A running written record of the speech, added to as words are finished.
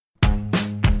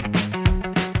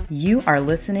You are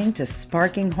listening to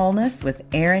Sparking Wholeness with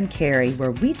Erin Carey,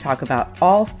 where we talk about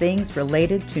all things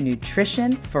related to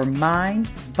nutrition for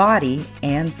mind, body,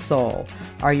 and soul.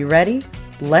 Are you ready?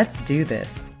 Let's do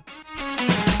this.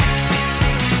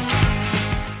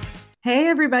 Hey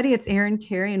everybody, it's Erin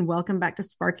Carey and welcome back to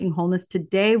Sparking Wholeness.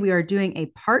 Today we are doing a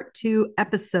part 2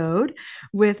 episode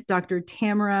with Dr.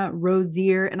 Tamara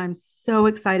Rosier, and I'm so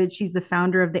excited. She's the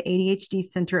founder of the ADHD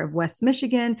Center of West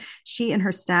Michigan. She and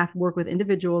her staff work with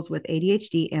individuals with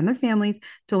ADHD and their families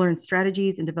to learn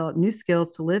strategies and develop new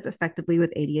skills to live effectively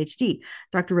with ADHD.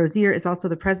 Dr. Rosier is also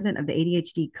the president of the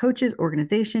ADHD Coaches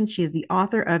Organization. She is the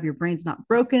author of Your Brain's Not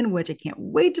Broken, which I can't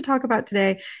wait to talk about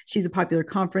today. She's a popular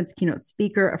conference keynote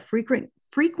speaker, a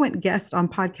frequent guest on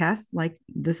podcasts. Like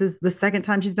this is the second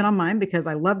time she's been on mine because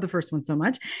I love the first one so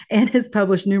much, and has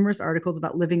published numerous articles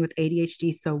about living with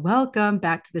ADHD. So welcome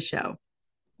back to the show.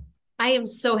 I am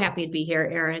so happy to be here,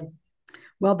 Erin.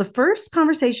 Well, the first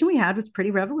conversation we had was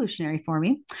pretty revolutionary for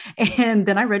me. And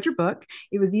then I read your book.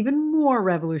 It was even more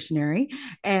revolutionary.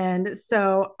 And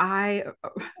so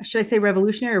should I say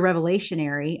revolutionary or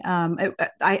revelationary?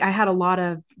 I had a lot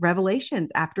of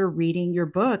revelations after reading your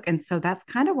book. And so that's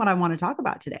kind of what I want to talk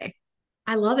about today.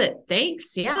 I love it.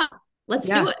 Thanks. Yeah, let's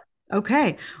do it.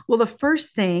 Okay. Well, the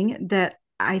first thing that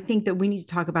I think that we need to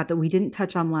talk about that we didn't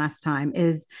touch on last time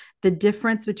is the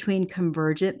difference between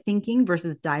convergent thinking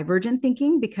versus divergent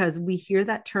thinking, because we hear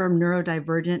that term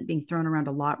neurodivergent being thrown around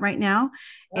a lot right now.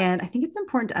 And I think it's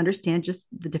important to understand just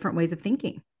the different ways of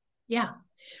thinking. Yeah.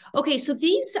 Okay. So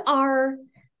these are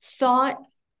thought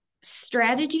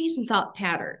strategies and thought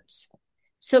patterns.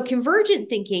 So convergent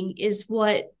thinking is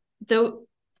what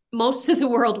most of the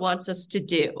world wants us to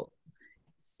do.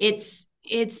 It's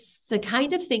the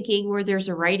kind of thinking where there's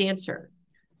a right answer.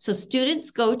 So students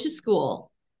go to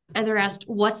school and they're asked,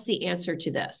 what's the answer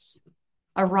to this?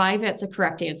 Arrive at the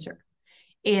correct answer.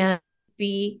 And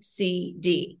B, C,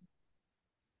 D.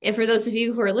 And for those of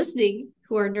you who are listening,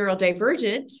 who are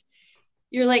neurodivergent,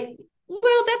 you're like,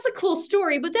 well, that's a cool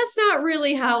story, but that's not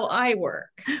really how I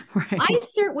work. Right. I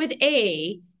start with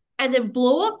A and then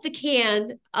blow up the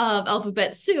can of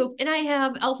alphabet soup, and I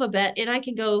have alphabet, and I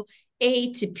can go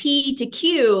A to P to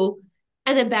Q,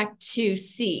 and then back to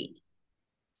C.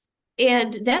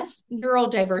 And that's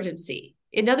neurodivergency.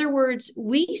 In other words,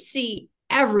 we see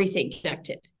everything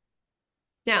connected.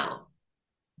 Now,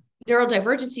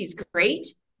 neurodivergency is great.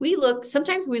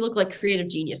 Sometimes we look like creative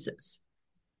geniuses,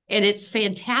 and it's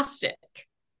fantastic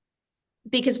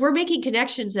because we're making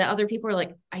connections that other people are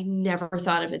like, I never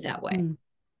thought of it that way.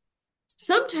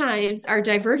 Sometimes our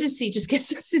divergency just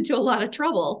gets us into a lot of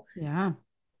trouble. Yeah.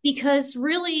 Because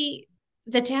really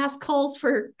the task calls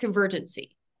for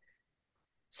convergency.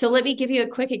 So let me give you a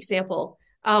quick example.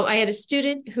 I had a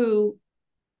student who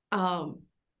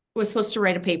was supposed to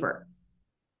write a paper.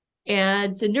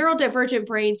 And the neurodivergent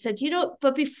brain said,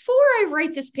 but before I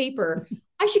write this paper,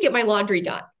 I should get my laundry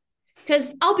done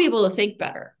because I'll be able to think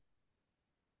better.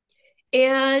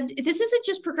 And this isn't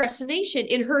just procrastination.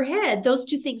 In her head, those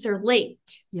two things are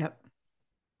linked. Yep.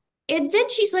 And then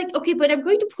she's like, okay, but I'm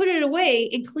going to put it away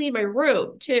and clean my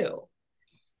room too.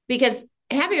 Because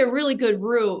having a really good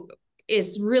room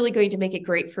is really going to make it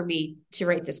great for me to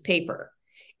write this paper.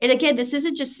 And again, this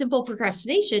isn't just simple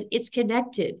procrastination. It's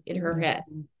connected in her head.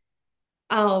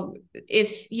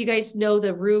 If you guys know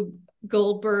the Rube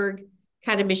Goldberg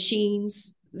kind of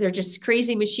machines, they're just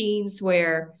crazy machines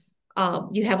where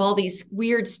you have all these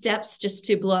weird steps just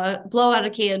to blow out a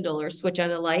candle or switch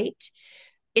on a light.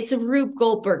 It's a Rube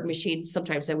Goldberg machine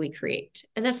sometimes that we create.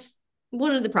 And that's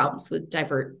one of the problems with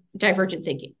divergent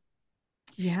thinking.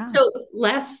 Yeah. So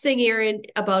last thing, Erin,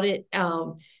 about it,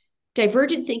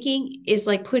 divergent thinking is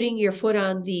like putting your foot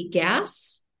on the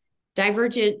gas.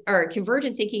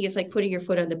 Convergent thinking is like putting your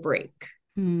foot on the brake.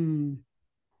 And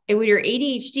when you're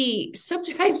ADHD,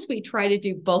 sometimes we try to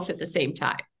do both at the same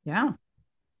time. Yeah.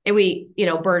 And we,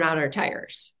 burn out our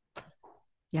tires.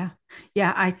 Yeah.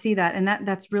 Yeah. I see that. And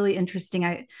that's really interesting.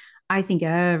 I think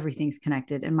everything's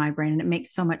connected in my brain, and it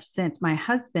makes so much sense. My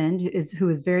husband who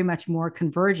is very much more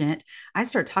convergent. I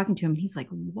start talking to him and he's like,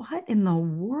 what in the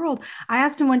world? I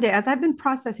asked him one day, as I've been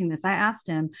processing this, I asked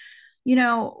him,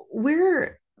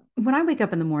 when I wake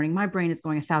up in the morning, my brain is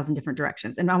going 1,000 different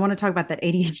directions. And I want to talk about that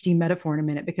ADHD metaphor in a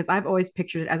minute, because I've always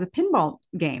pictured it as a pinball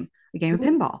game, a game of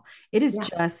pinball. It is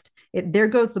there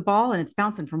goes the ball and it's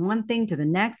bouncing from one thing to the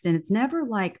next. And it's never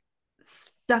like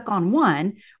stuck on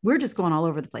one. We're just going all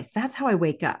over the place. That's how I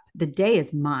wake up. The day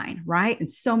is mine, right? And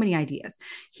so many ideas.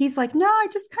 He's like, no, I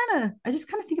just kind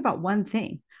of think about one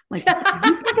thing. Like,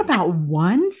 you think about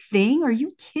one thing? Are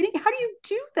you kidding? How do you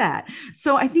do that?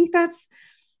 So I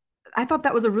thought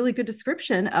that was a really good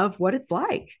description of what it's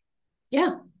like.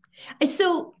 Yeah.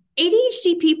 So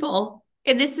ADHD people,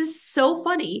 and this is so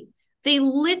funny,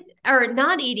 or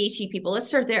non-ADHD people, let's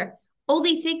start there,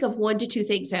 only think of one to two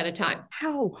things at a time.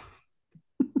 How?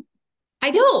 I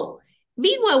know.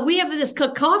 Meanwhile, we have this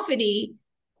cacophony,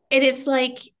 and it's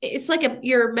like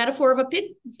your metaphor of a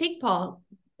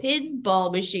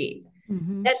pinball machine.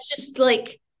 Mm-hmm. That's just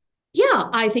like, yeah,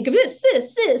 I think of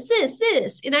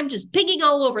this, and I'm just pinging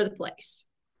all over the place.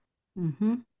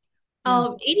 Mm-hmm. Yeah.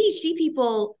 ADHD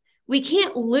people, we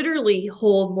can't literally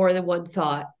hold more than one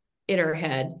thought in our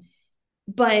head,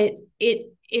 but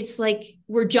it's like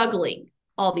we're juggling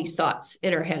all these thoughts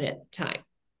in our head at a time.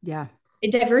 Yeah.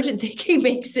 And divergent thinking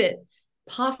makes it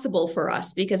possible for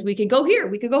us because we can go here,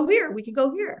 we can go here, we can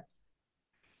go here.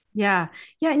 Yeah.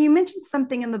 Yeah. And you mentioned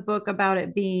something in the book about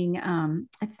it being,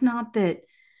 it's not that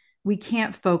we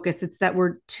can't focus, it's that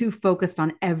we're too focused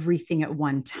on everything at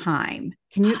one time.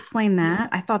 Can you explain that?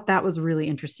 I thought that was really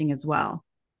interesting as well.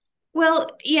 Well,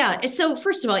 yeah. So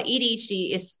first of all,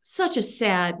 ADHD is such a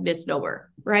sad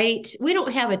misnomer, right? We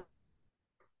don't have a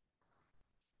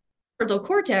frontal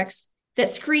cortex that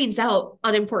screens out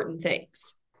unimportant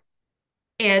things.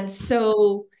 And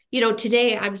so,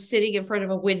 today I'm sitting in front of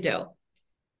a window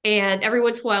and every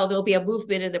once in a while there'll be a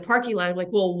movement in the parking lot. I'm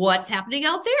like, well, what's happening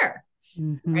out there?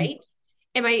 Mm-hmm. Right.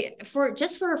 And for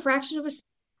a fraction of a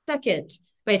second,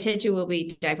 my attention will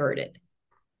be diverted.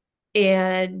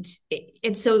 And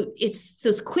so it's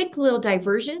those quick little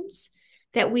diversions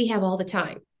that we have all the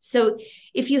time. So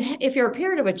if you're a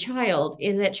parent of a child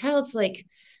and that child's like,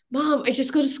 Mom, I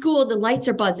just go to school and the lights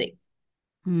are buzzing.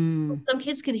 Mm. Some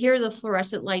kids can hear the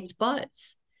fluorescent lights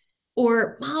buzz.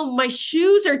 Or, Mom, my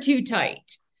shoes are too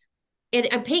tight. And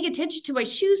I'm paying attention to my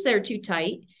shoes that are too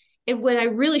tight. And when I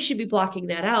really should be blocking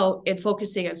that out and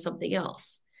focusing on something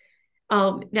else.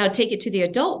 Now take it to the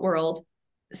adult world,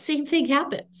 same thing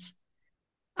happens.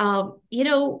 You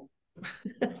know,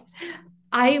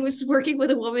 I was working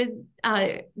with a woman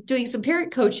doing some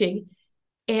parent coaching,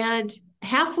 and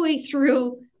halfway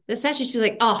through the session, she's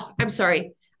like, "Oh, I'm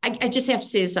sorry. I just have to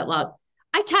say this out loud.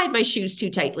 I tied my shoes too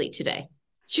tightly today."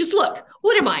 She goes, "Look,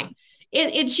 what am I?"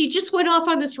 And she just went off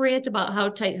on this rant about how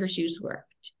tight her shoes were.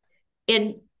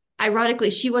 And ironically,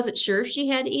 she wasn't sure she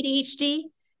had ADHD.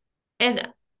 And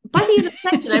by the end of the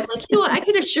session, I'm like, you know what? I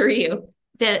can assure you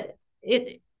that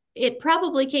it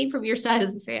probably came from your side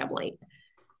of the family.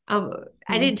 I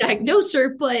Yeah. didn't diagnose her,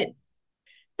 but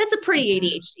that's a pretty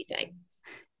ADHD thing.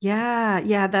 Yeah,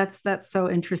 yeah, that's so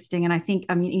interesting. And I think,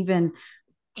 I mean, even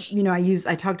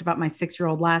I talked about my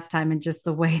 6-year-old last time and just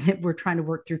the way that we're trying to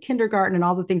work through kindergarten and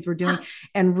all the things we're doing. Yeah.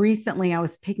 And recently I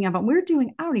was picking up on, we're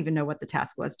doing, I don't even know what the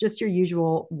task was, just your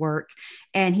usual work.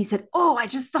 And he said, "Oh, I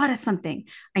just thought of something.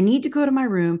 I need to go to my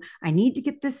room. I need to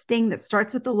get this thing that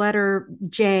starts with the letter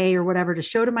J or whatever to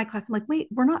show to my class." I'm like, "Wait,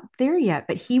 we're not there yet."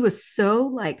 But he was so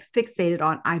like fixated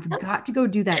on, I've got to go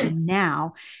do that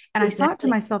now. And I thought to Exactly.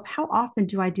 myself, how often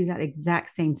do I do that exact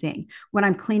same thing when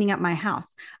I'm cleaning up my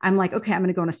house? I'm like, okay, I'm going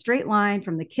to go in a straight line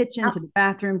from the kitchen Yep. to the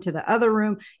bathroom to the other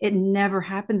room. It never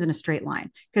happens in a straight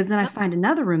line because then I Yep. find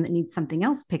another room that needs something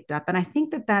else picked up. And I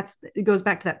think it goes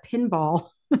back to that pinball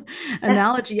That-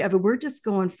 analogy of it. We're just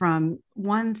going from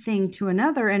one thing to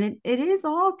another, and it is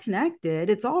all connected,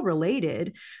 it's all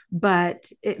related,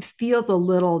 but it feels a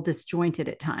little disjointed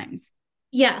at times.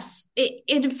 yes.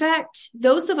 In fact,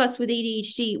 those of us with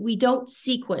ADHD, we don't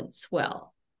sequence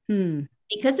well Hmm.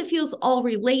 because it feels all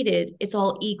related. It's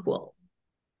all equal.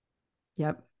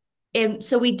 Yep. And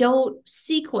so we don't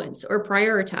sequence or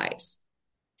prioritize.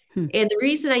 Hmm. And the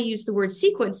reason I use the word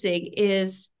sequencing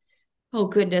is, oh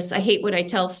goodness, I hate when I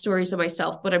tell stories of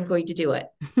myself, but I'm going to do it.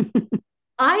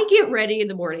 I get ready in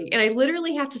the morning and I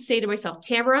literally have to say to myself,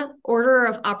 Tamara, order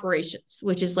of operations,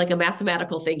 which is like a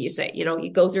mathematical thing you say,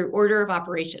 you go through order of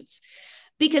operations.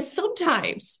 Because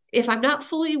sometimes if I'm not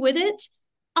fully with it,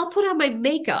 I'll put on my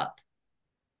makeup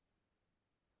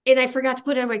and I forgot to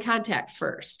put on my contacts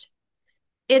first.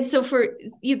 And so for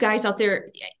you guys out there,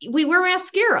 we wear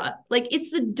mascara. Like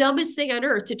it's the dumbest thing on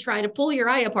earth to try to pull your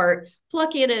eye apart,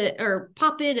 pluck in or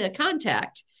pop in a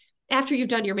contact after you've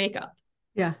done your makeup.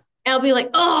 Yeah. And I'll be like,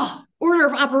 oh, order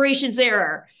of operations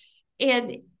error.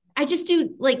 And I just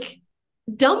do like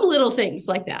dumb little things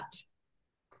like that.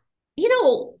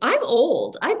 I'm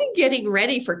old. I've been getting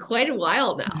ready for quite a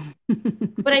while now,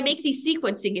 but I make these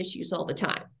sequencing issues all the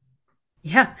time.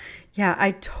 Yeah, yeah,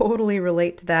 I totally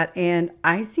relate to that. And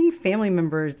I see family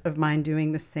members of mine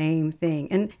doing the same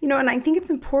thing. And I think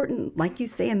it's important, like you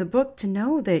say in the book, to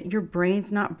know that your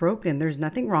brain's not broken. There's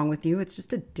nothing wrong with you. It's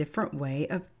just a different way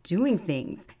of doing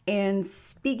things. And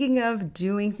speaking of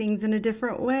doing things in a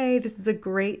different way, this is a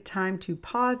great time to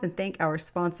pause and thank our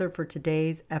sponsor for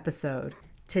today's episode.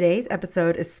 Today's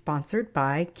episode is sponsored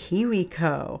by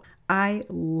KiwiCo. I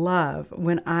love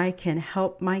when I can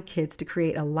help my kids to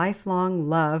create a lifelong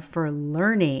love for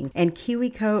learning. And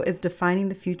KiwiCo is defining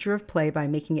the future of play by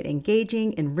making it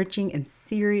engaging, enriching, and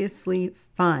seriously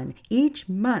fun. Each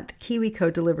month,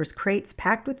 KiwiCo delivers crates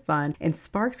packed with fun and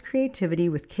sparks creativity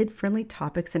with kid-friendly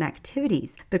topics and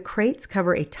activities. The crates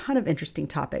cover a ton of interesting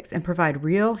topics and provide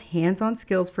real hands-on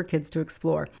skills for kids to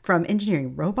explore. From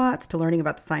engineering robots to learning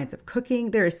about the science of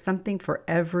cooking, there is something for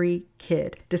every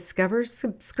kid. Discover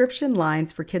subscription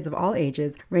lines for kids of all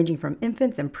ages, ranging from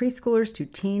infants and preschoolers to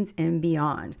teens and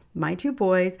beyond. My two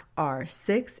boys are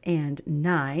 6 and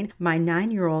 9. My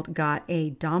 9-year-old got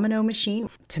a domino machine.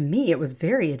 To me, it was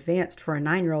very advanced for a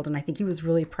 9-year-old, and I think he was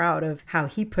really proud of how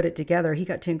he put it together. He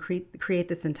got to create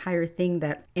this entire thing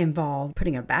that involved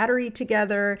putting a battery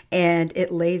together, and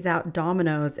it lays out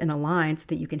dominoes in a line so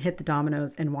that you can hit the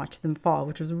dominoes and watch them fall,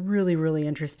 which was really, really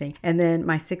interesting. And then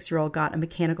my 6-year-old got a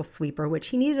mechanical sweeper, which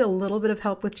he needed a little bit of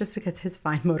help with just because his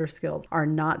fine motor skills are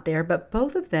not there, but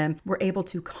both of them were able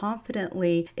to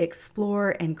confidently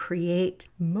explore and create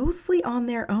mostly on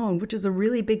their own, which is a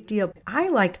really big deal. I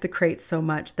liked the crates so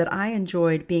much that I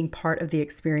enjoyed being part of the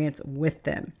experience with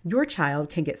them. Your child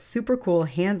can get super cool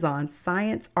hands-on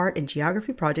science, art, and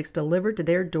geography projects delivered to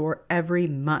their door every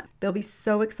month. They'll be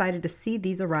so excited to see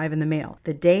these arrive in the mail.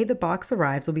 The day the box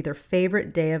arrives will be their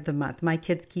favorite day of the month. My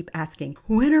kids keep asking,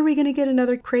 when are we going to get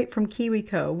another crate from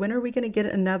KiwiCo? When are we going to get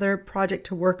another project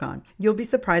to work on? You'll be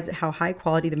surprised at how high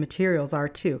quality the materials are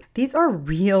too. These are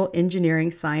real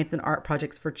engineering, science, and art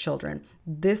projects for children.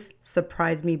 This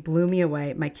surprised me, blew me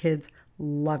away. My kids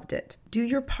loved it. Do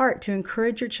your part to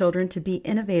encourage your children to be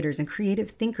innovators and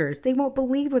creative thinkers. They won't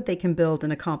believe what they can build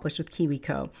and accomplish with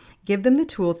KiwiCo. Give them the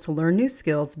tools to learn new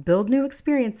skills, build new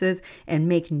experiences, and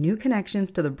make new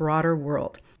connections to the broader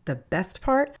world. The best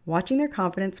part? Watching their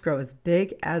confidence grow as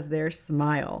big as their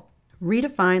smile.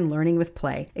 Redefine learning with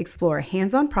play. Explore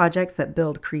hands-on projects that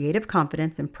build creative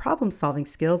confidence and problem-solving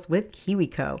skills with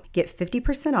KiwiCo. Get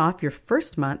 50% off your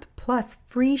first month plus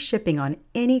free shipping on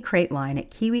any crate line at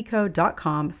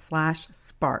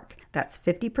kiwico.com/spark. That's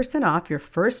 50% off your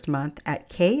first month at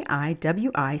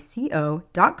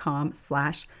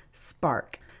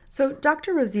kiwico.com/spark. So,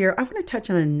 Dr. Rosier, I want to touch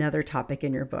on another topic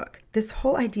in your book, this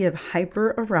whole idea of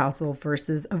hyperarousal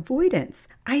versus avoidance.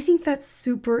 I think that's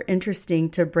super interesting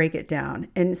to break it down.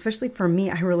 And especially for me,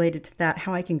 I related to that,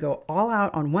 how I can go all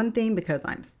out on one thing because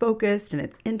I'm focused and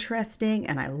it's interesting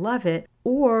and I love it,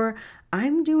 or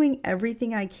I'm doing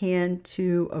everything I can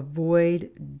to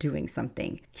avoid doing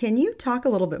something. Can you talk a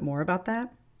little bit more about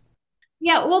that?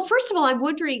 Yeah. Well, first of all, I'm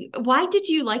wondering, why did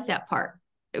you like that part?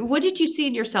 What did you see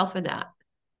in yourself in that?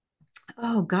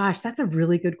 Oh gosh, that's a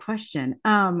really good question.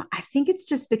 I think it's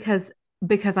just because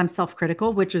I'm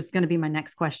self-critical, which is going to be my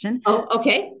next question. Oh,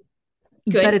 okay.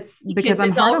 But Good. it's because Because I'm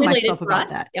it's hard all on related myself for about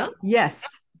us. that. Yeah. Yes.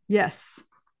 Yes.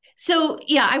 So,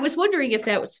 yeah, I was wondering if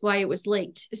that was why it was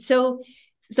linked. So,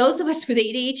 those of us with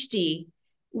ADHD,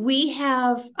 we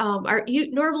have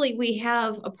normally we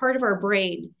have a part of our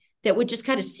brain that would just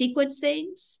kind of sequence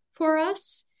things for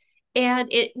us, and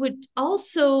it would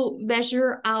also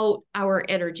measure out our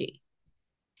energy.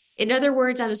 In other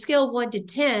words, on a scale of 1 to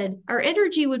 10, our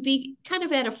energy would be kind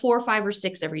of at a 4, 5, or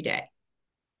 6 every day.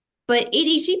 But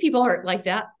ADHD people aren't like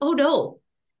that. Oh no,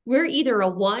 we're either a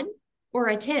 1 or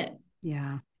a 10.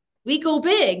 Yeah. We go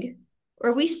big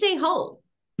or we stay home.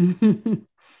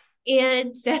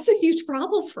 And that's a huge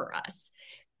problem for us.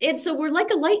 And so we're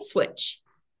like a light switch,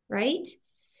 right?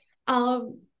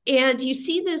 And you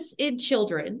see this in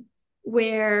children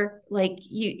where like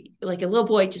a little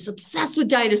boy just obsessed with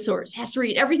dinosaurs, has to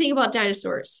read everything about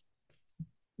dinosaurs,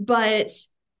 but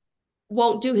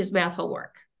won't do his math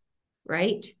homework,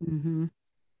 right? Hmm.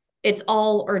 It's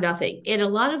all or nothing. And a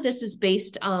lot of this is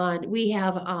based on, we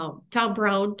have Tom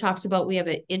Brown talks about, we have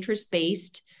an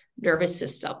interest-based nervous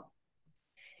system,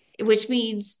 which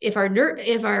means if our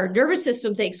nervous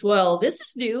system thinks, well, this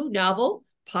is new, novel,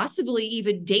 possibly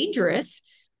even dangerous,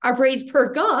 our brains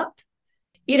perk up.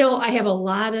 I have a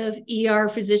lot of ER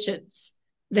physicians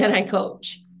that I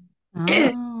coach,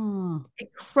 Oh.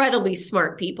 incredibly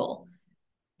smart people.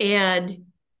 And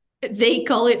they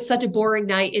call it such a boring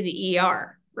night in the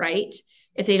ER, right?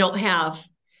 If they don't have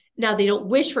Now they don't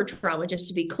wish for trauma, just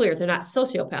to be clear. They're not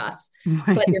sociopaths,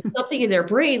 but Right. there's something in their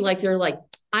brain, like they're like,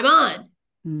 I'm on,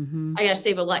 Mm-hmm. I got to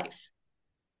save a life.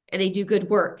 And they do good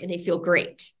work and they feel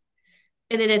great.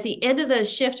 And then at the end of the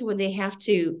shift, when they have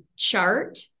to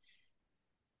chart,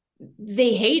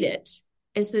 they hate it.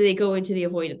 And so they go into the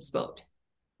avoidance mode.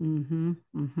 Mm-hmm.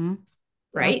 Mm-hmm. Yeah.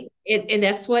 Right. And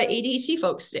that's what ADHD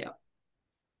folks do.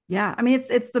 Yeah. I mean,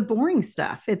 it's the boring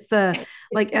stuff. It's the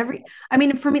like every, I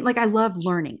mean, for me, like I love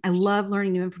learning. I love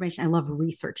learning new information. I love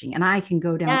researching and I can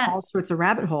go down all Yes. sorts of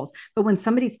rabbit holes. But when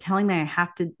somebody's telling me I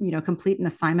have to, complete an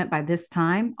assignment by this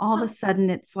time, all of a sudden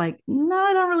it's like, no,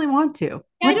 I don't really want to.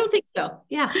 Yeah, I Let's, don't think so.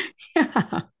 Yeah.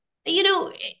 yeah. You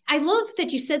know, I love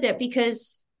that you said that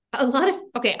because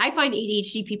okay, I find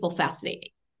ADHD people fascinating.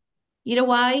 You know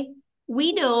why?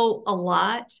 We know a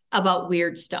lot about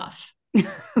weird stuff.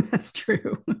 That's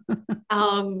true.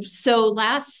 So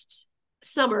last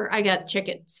summer I got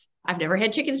chickens. I've never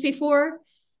had chickens before.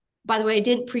 By the way, I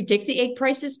didn't predict the egg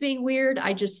prices being weird.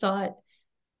 I just thought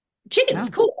chicken's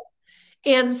Yeah. cool.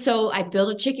 And so I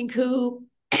built a chicken coop,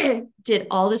 did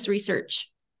all this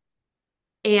research.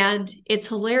 And it's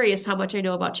hilarious how much I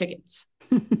know about chickens.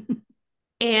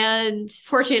 And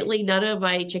fortunately, none of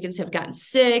my chickens have gotten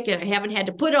sick, and I haven't had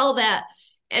to put all that,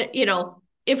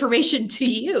 information to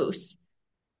use.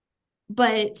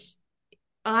 But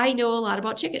I know a lot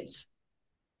about chickens,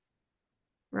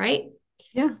 right?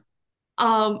 Yeah.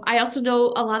 I also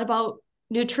know a lot about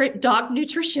dog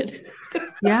nutrition.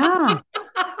 Yeah.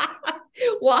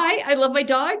 Why? I love my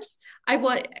dogs.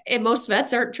 And most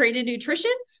vets aren't trained in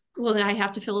nutrition. Well, then I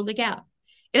have to fill in the gap.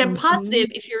 And I'm positive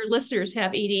Mm-hmm. if your listeners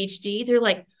have ADHD, they're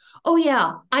like, oh,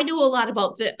 yeah, I know a lot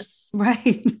about this.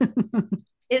 Right.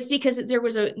 It's because there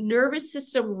was a nervous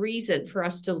system reason for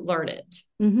us to learn it.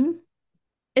 Mm-hmm.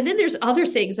 And then there's other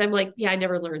things I'm like, yeah, I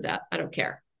never learned that. I don't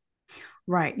care.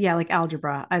 Right. Yeah, like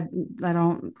algebra. I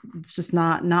don't, it's just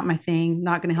not my thing.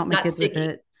 Not going to help It's my not kids with sticky.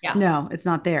 it. Yeah. No, it's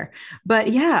not there.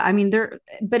 But yeah, I mean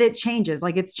but it changes.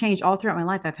 Like it's changed all throughout my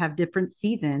life. I've had different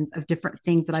seasons of different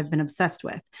things that I've been obsessed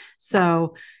with. Yeah.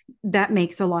 So that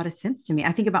makes a lot of sense to me.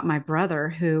 I think about my brother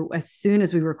who as soon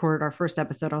as we recorded our first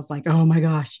episode, I was like, "Oh my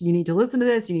gosh, you need to listen to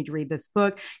this. You need to read this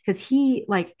book." Because he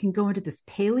like can go into this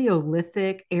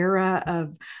Paleolithic era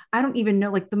of I don't even know,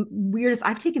 like the weirdest.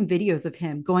 I've taken videos of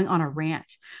him going on a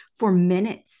rant for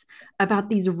minutes about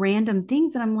these random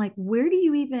things. And I'm like, where do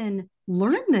you even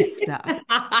learn this stuff?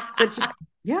 But it's just,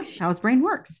 yeah, how his brain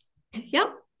works.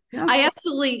 Yep. Yeah. I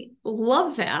absolutely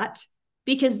love that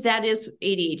because that is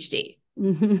ADHD.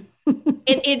 Mm-hmm. And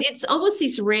it's almost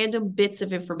these random bits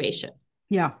of information.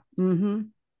 Yeah. Mm-hmm.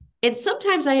 And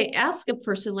sometimes I ask a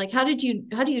person, like, how do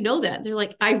you know that? And they're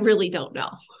like, I really don't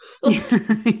know.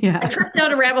 I Yeah. tripped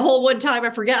down a rabbit hole one time. I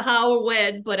forget how or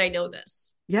when, but I know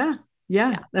this. Yeah.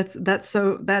 Yeah. Yeah.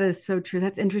 That is so true.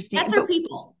 That's interesting. That's our But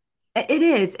people. it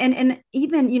is. And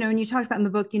even, and you talked about in the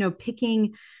book,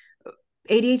 picking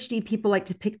ADHD people like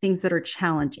to pick things that are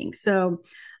challenging. So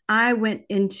I went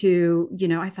into,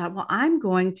 I thought, well, I'm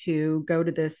going to go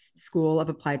to this school of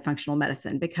applied functional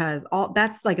medicine because all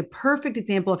that's like a perfect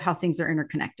example of how things are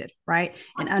interconnected, right?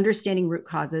 And understanding root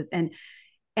causes. And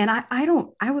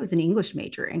I was an English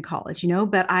major in college,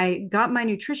 but I got my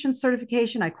nutrition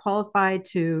certification. I qualified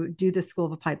to do the School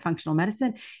of Applied Functional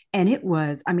Medicine. And it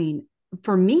was, I mean,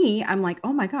 for me, I'm like,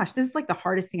 oh my gosh, this is like the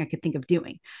hardest thing I could think of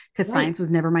doing because Right. science was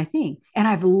never my thing. And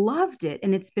I've loved it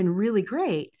and it's been really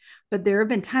great. But there have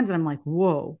been times that I'm like,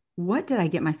 whoa, what did I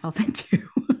get myself into?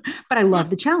 But I Yeah. love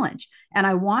the challenge and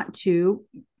I want to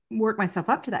work myself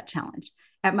up to that challenge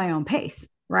at my own pace.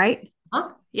 Right.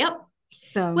 Huh? Yep.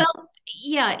 So, Well,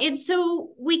 yeah. And so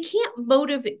we can't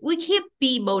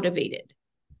be motivated.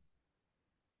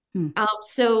 hmm,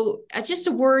 So just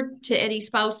a word to any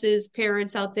spouses,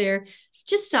 parents out there,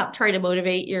 just stop trying to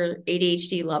motivate your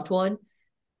ADHD loved one.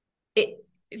 It,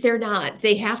 they're not.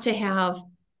 They have to have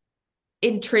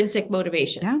intrinsic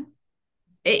motivation. yeah.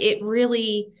 It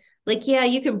really, like, yeah,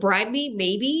 you can bribe me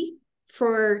maybe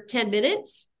for 10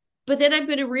 minutes, but then I'm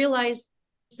going to realize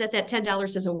that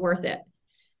 $10 isn't worth it.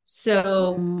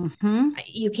 So Mhm.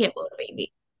 you can't motivate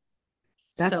me.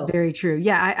 That's So, very true.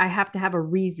 Yeah, I have to have a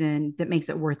reason that makes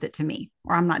it worth it to me,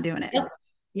 or I'm not doing it. yep.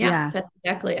 Yeah, Yeah. that's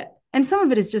exactly it. And some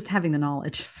of it is just having the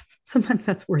knowledge. Sometimes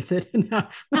that's worth it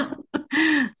enough. Yeah,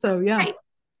 So, yeah. right.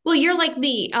 Well, you're like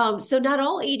me. So not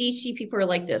all ADHD people are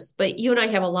like this, but you and I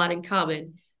have a lot in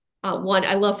common. One,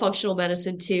 I love functional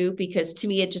medicine too, because to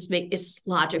me, it's Makes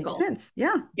logical. sense.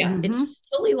 Yeah. Yeah, Mm-hmm. it's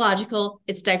totally logical.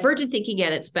 It's divergent thinking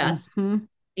at its best Mm-hmm.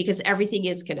 because everything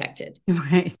is connected.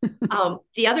 Right.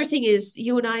 The other thing is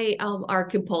you and I are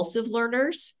compulsive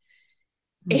learners,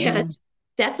 and Mm-hmm.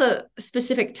 that's a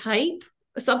specific type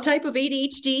some type of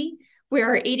ADHD where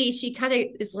our ADHD kind of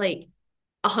is like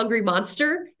a hungry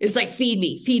monster. It's like, feed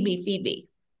me, feed me, feed me.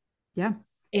 Yeah.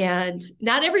 And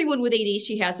not everyone with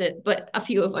ADHD has it, but a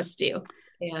few of us do.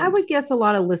 I And would guess a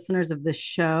lot of listeners of this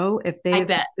show, if they I have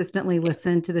bet. consistently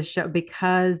listened to the show,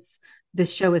 because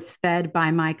this show is fed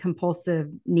by my compulsive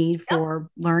need Yep. for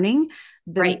learning,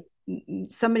 then Right.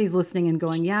 somebody's listening and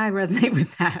going, yeah, I resonate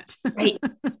with that. Right.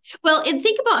 Well, and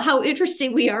think about how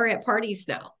interesting we are at parties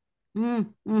now.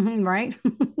 Right.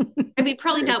 I mean,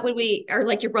 probably True. not when we are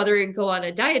like your brother and go on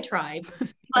a diatribe,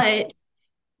 but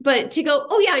to go,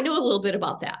 oh yeah, I know a little bit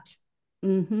about that.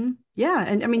 Yeah.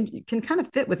 And I mean, you can kind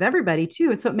of fit with everybody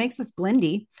too. And so it makes us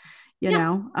blendy,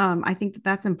 Yeah. I think that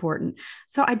that's important.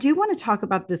 So I do want to talk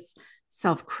about this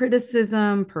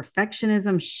self-criticism,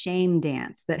 perfectionism, shame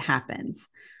dance that happens.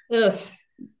 Ugh.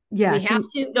 Do Yeah. we have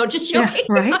to? No, just Yeah, joking.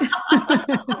 right.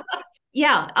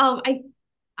 Yeah.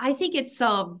 I think it's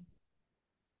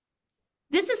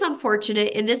this is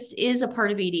unfortunate, and this is a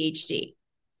part of ADHD.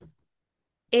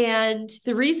 And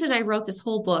the reason I wrote this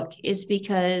whole book is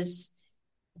because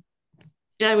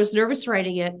I was nervous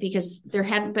writing it because there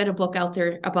hadn't been a book out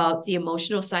there about the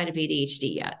emotional side of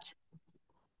ADHD yet.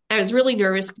 I was really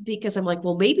nervous because I'm like,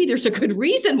 well, maybe there's a good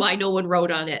reason why no one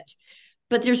wrote on it,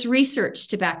 but there's research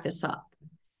to back this up.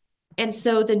 And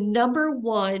so the number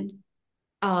one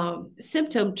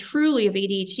symptom truly of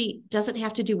ADHD doesn't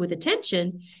have to do with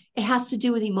attention. It has to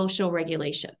do with emotional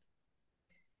regulation.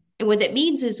 And what that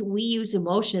means is we use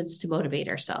emotions to motivate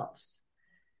ourselves.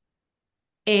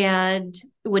 And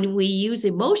when we use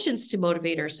emotions to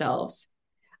motivate ourselves,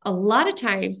 a lot of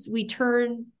times we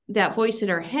turn that voice in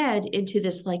our head into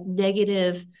this like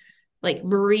negative, like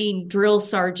Marine drill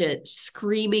sergeant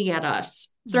screaming at us,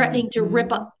 threatening to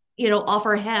rip up, off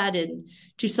our head and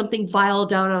do something vile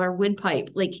down on our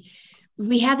windpipe. Like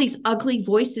we have these ugly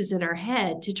voices in our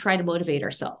head to try to motivate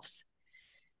ourselves.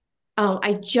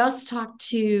 I just talked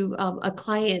to a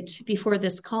client before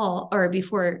this call or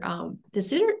before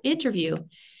this interview.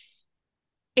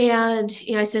 And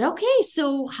I said, okay,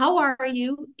 so how are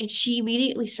you? And she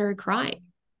immediately started crying.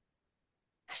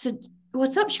 I said,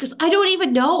 what's up? She goes, I don't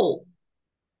even know.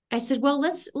 I said, well,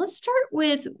 let's start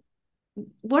with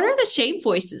what are the shame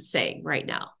voices saying right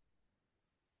now?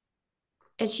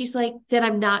 And she's like, that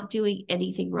I'm not doing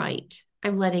anything right.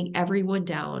 I'm letting everyone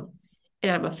down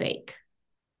and I'm a fake.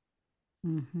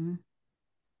 Mm-hmm.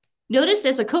 Notice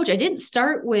as a coach, I didn't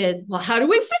start with, well, how do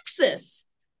we fix this?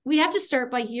 We have to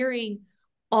start by hearing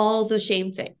all the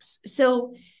shame things.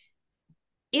 So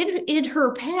in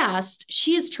her past,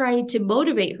 she has tried to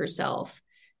motivate herself,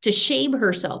 to shame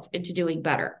herself into doing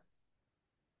better.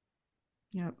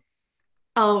 Yep.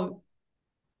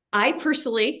 I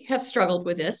personally have struggled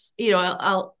with this.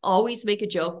 I'll always make a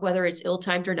joke, whether it's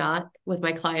ill-timed or not, with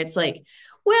my clients, like,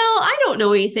 well, I don't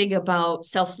know anything about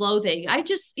self-loathing. I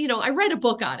just, I read a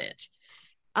book on it.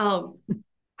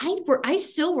 I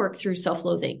still work through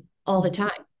self-loathing all the time.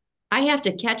 I have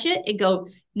to catch it and go,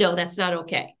 no, that's not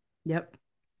okay. Yep.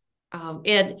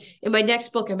 And in my next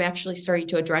book, I'm actually starting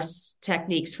to address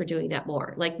techniques for doing that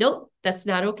more. Like, nope, that's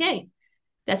not okay.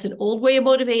 That's an old way of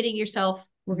motivating yourself.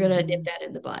 We're going to nip that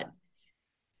in the bud.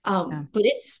 But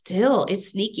it's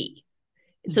sneaky.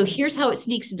 And so here's how it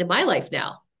sneaks into my life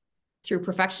now through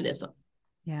perfectionism.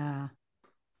 Yeah.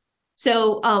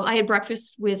 So I had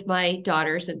breakfast with my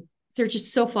daughters and they're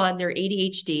just so fun. They're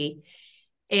ADHD.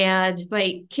 And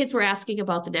my kids were asking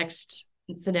about the next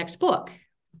book.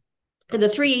 And the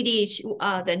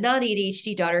the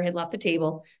non-ADHD daughter had left the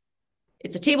table.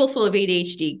 It's a table full of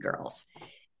ADHD girls.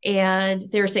 And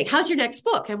they were saying, how's your next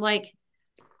book? I'm like,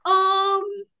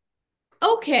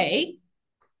 okay.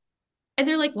 And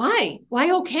they're like, why?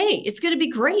 Why okay? It's going to be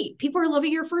great. People are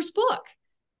loving your first book.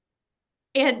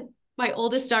 And my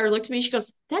oldest daughter looked at me. She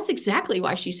goes, that's exactly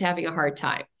why she's having a hard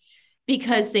time.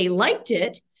 Because they liked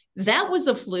it. That was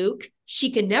a fluke.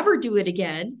 She can never do it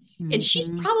again. And she's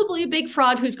probably a big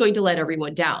fraud who's going to let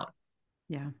everyone down.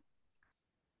 Yeah.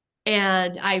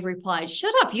 And I replied,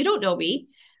 shut up. You don't know me.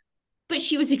 But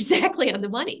she was exactly on the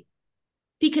money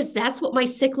because that's what my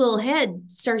sick little head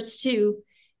starts to,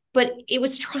 but it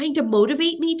was trying to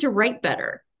motivate me to write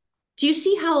better. Do you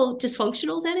see how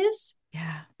dysfunctional that is?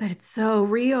 Yeah. But it's so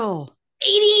real.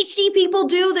 ADHD people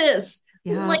do this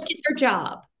like it's their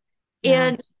job. Yeah.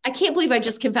 And I can't believe I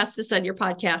just confessed this on your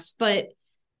podcast, but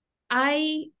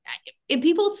and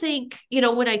people think,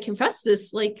 when I confess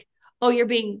this, like, oh, you're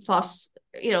being false,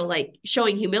 like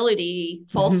showing humility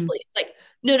falsely. It's like,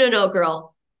 no,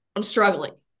 girl, I'm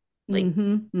struggling. Like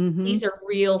these are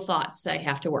real thoughts that I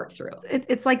have to work through.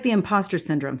 It's like the imposter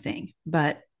syndrome thing,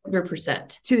 but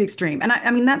 100%. to the extreme. And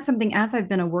I mean, that's something as I've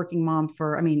been a working mom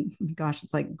for, I mean, gosh,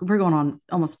 it's like we're going on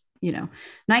almost,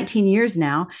 19 years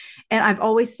now. And I've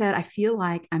always said, I feel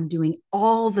like I'm doing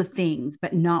all the things,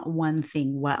 but not one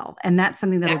thing well. And that's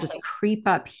something that'll just Exactly. creep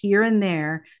up here and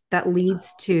there that Yeah.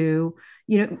 leads to,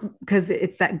 because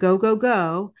it's that go, go,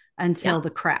 go until Yeah. the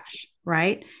crash.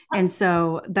 Right. And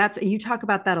so you talk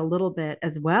about that a little bit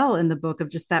as well in the book of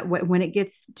just that when it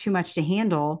gets too much to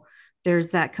handle, there's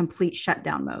that complete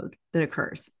shutdown mode that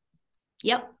occurs.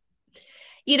 Yep.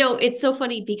 It's so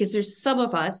funny because there's some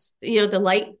of us, the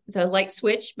light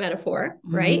switch metaphor,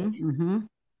 right? Mm-hmm, mm-hmm,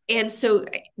 And so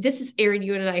this is Aaron,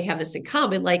 you and I have this in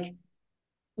common. Like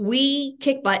we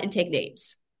kick butt and take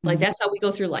names. Like mm-hmm. that's how we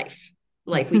go through life.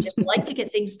 Like we just like to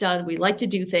get things done. We like to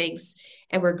do things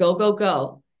and we're go, go,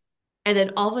 go. And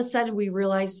then all of a sudden we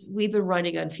realize we've been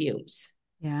running on fumes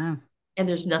Yeah. and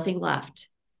there's nothing left.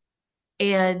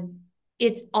 And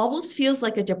it almost feels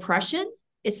like a depression.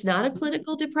 It's not a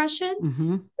clinical depression,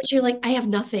 Mm-hmm. but you're like, I have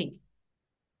nothing.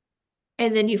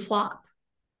 And then you flop.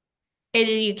 And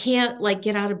then you can't like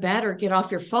get out of bed or get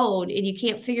off your phone and you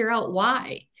can't figure out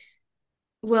why.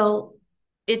 Well,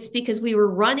 it's because we were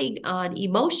running on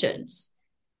emotions.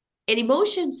 And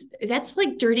emotions, that's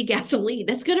like dirty gasoline.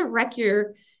 That's going to wreck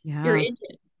your Yeah.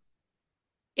 engine.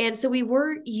 And so we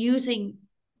weren't using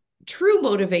true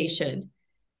motivation.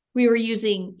 We were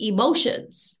using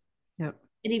emotions. Yep.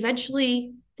 And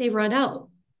eventually they run out.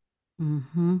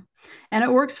 Mm-hmm. And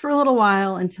it works for a little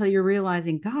while until you're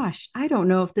realizing, gosh, I don't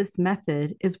know if this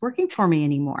method is working for me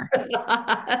anymore.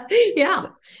 Yeah.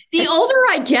 So, The and older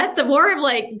I get, the more I'm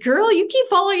like, girl, you keep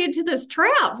falling into this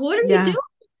trap. What are you yeah, doing?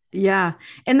 yeah.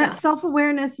 And that Yeah.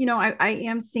 self-awareness, I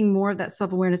am seeing more of that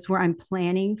self-awareness where I'm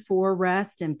planning for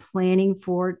rest and planning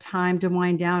for time to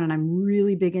wind down. And I'm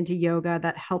really big into yoga.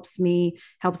 That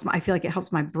I feel like it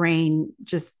helps my brain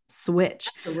just switch.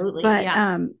 Absolutely. But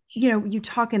Yeah. you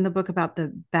talk in the book about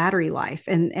the battery life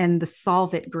and the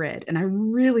solve it grid. And I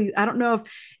don't know if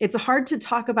it's hard to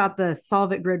talk about the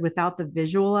solve it grid without the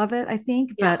visual of it, I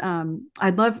think. Yeah. But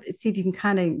I'd love to see if you can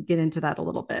kind of get into that a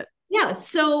little bit. Yeah.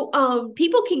 So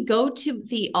people can go to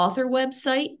the author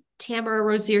website,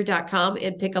 tamararosier.com,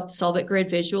 and pick up the Solve It Grid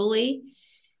visually.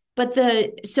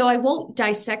 So I won't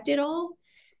dissect it all,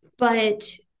 but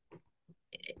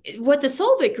what the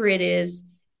Solve It Grid is,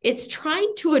 it's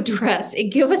trying to address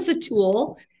and give us a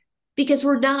tool because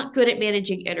we're not good at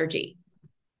managing energy.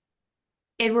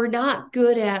 And we're not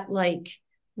good at like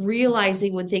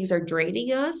realizing when things are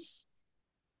draining us.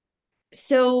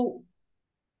 So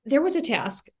there was a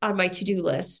task on my to-do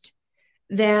list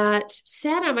that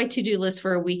sat on my to-do list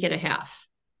for a week and a half.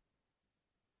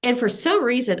 And for some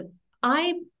reason,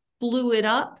 I blew it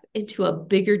up into a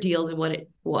bigger deal than what it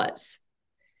was.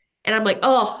 And I'm like,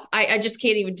 oh, I just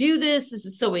can't even do this. This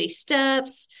is so many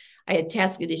steps. I had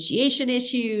task initiation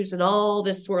issues and all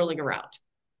this swirling around.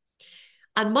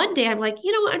 On Monday, I'm like,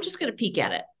 you know what? I'm just going to peek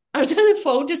at it. I was on the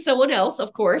phone to someone else,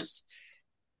 of course.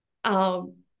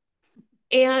 Um,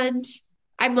 and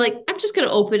I'm like, I'm just going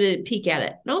to open it and peek at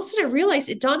it. And all of a sudden I realized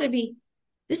it dawned on me,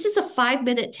 this is a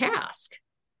 5-minute task.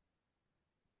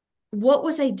 What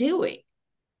was I doing?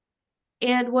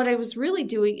 And what I was really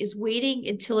doing is waiting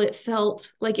until it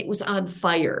felt like it was on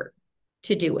fire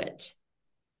to do it.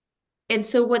 And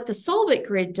so what the Solve It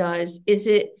Grid does is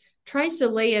it tries to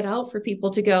lay it out for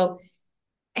people to go,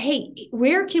 hey,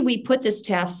 where can we put this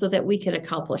task so that we can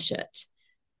accomplish it?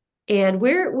 And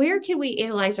where can we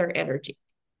analyze our energy?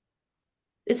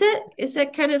 Is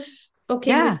that kind of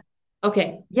okay with? Yeah.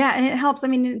 Okay. Yeah, and it helps. I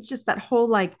mean, it's just that whole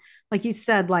like you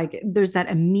said, like there's that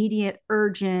immediate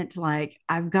urgent, like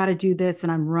I've got to do this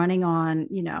and I'm running on,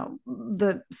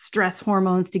 the stress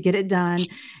hormones to get it done.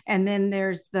 And then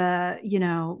there's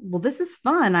well, this is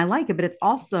fun. I like it, but it's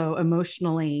also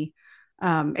emotionally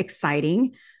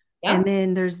exciting. And Yep.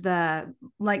 then there's the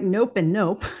like nope and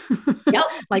nope, Yep.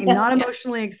 like Yeah. not Yeah.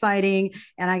 emotionally exciting.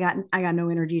 And I got no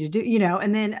energy to do,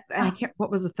 and I can't, what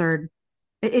was the third?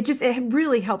 It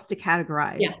really helps to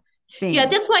categorize Yeah. Yeah. things.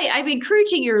 That's why I'm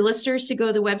encouraging your listeners to go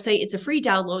to the website. It's a free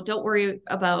download. Don't worry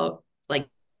about like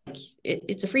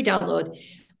it's a free download,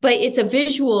 but it's a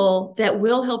visual that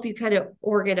will help you kind of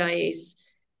organize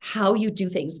how you do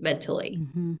things mentally.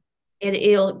 Mm-hmm. And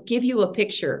it'll give you a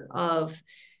picture of,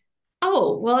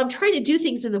 oh, well, I'm trying to do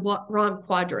things in the wrong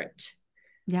quadrant.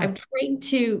 Yeah. I'm trying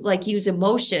to like use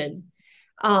emotion.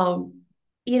 Um,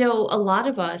 a lot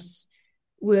of us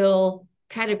will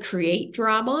kind of create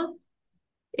drama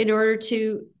in order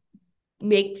to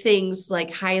make things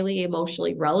like highly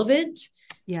emotionally relevant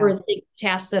Yeah. for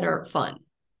tasks that aren't fun.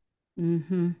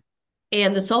 Mm-hmm.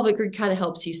 And the Solve It Grid kind of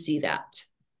helps you see that.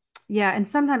 Yeah. And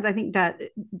sometimes I think that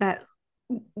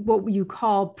what you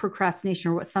call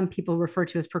procrastination, or what some people refer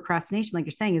to as procrastination, like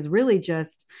you're saying, is really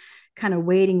just kind of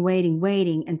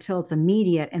waiting until it's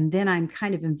immediate. And then I'm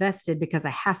kind of invested because I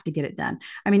have to get it done.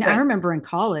 I mean, I Right. remember in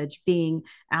college being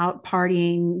out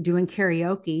partying, doing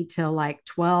karaoke till like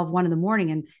 12, 1 in the morning,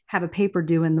 and have a paper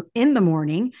due in the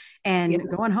morning, Yeah. and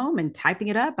going home and typing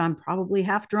it up. I'm probably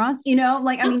half drunk,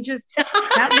 like, I mean, just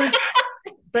that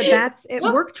was, but it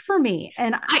Well, worked for me.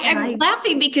 And I'm I,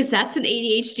 laughing because that's an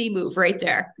ADHD move right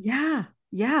there. yeah,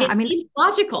 yeah. I It mean, seems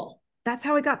logical. that's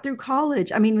how I got through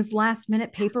college. I mean, it was last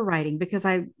minute paper writing because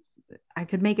I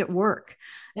could make it work.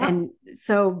 Yeah. And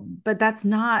so, but that's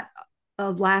not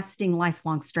a lasting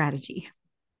lifelong strategy.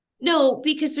 No,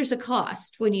 because there's a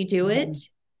cost when you do it Mhm.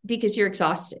 because you're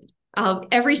exhausted.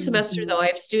 Every semester, Mhm. though, I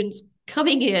have students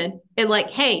coming in and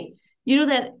like, hey,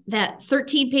 that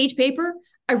 13-page paper,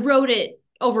 I wrote it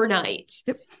overnight.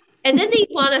 Yep. And then they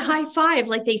want a high five,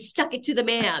 like they stuck it to the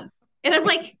man. And I'm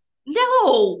like,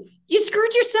 no, you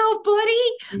screwed yourself,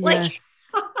 buddy. Like,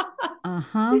 Yes.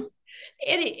 Uh-huh.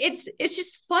 it's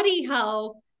just funny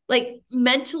how like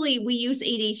mentally we use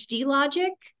ADHD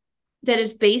logic that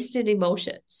is based in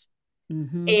emotions.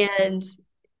 Mm-hmm. And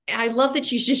I love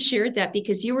that you just shared that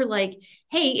because you were like,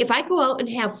 hey, if I go out and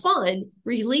have fun,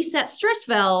 release that stress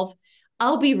valve,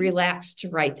 I'll be relaxed to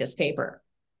write this paper.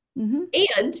 Mm-hmm.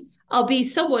 And I'll be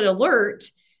somewhat alert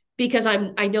because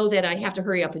I know that I have to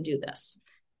hurry up and do this.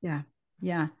 Yeah.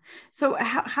 Yeah. So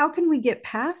how can we get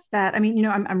past that? I mean,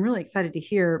 I'm really excited to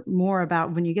hear more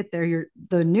about when you get there,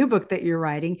 the new book that you're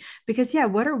writing, because yeah,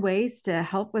 what are ways to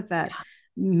help with that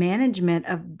management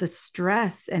of the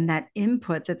stress and that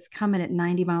input that's coming at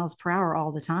 90 miles per hour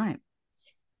all the time?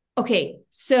 Okay,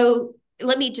 so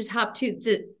let me just hop to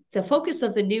the focus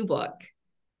of the new book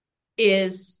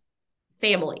is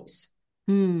families.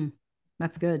 Hmm.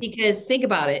 That's good. Because think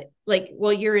about it, like,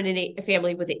 well, you're in a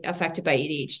family with affected by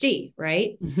ADHD,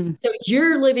 right? Mhm. So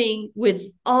you're living with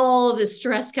all of the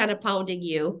stress kind of pounding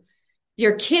you.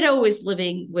 Your kiddo is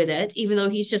living with it, even though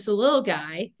he's just a little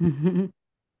guy. Mhm.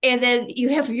 And then you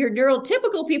have your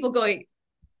neurotypical people going,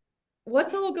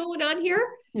 what's all going on here?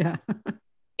 Yeah.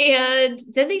 And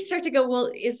then they start to go,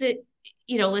 well, is it,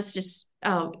 let's just,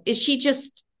 is she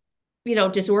just,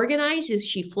 disorganized? Is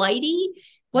she flighty?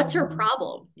 What's her Mhm.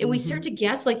 problem? And we start Mhm. to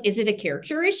guess, like, is it a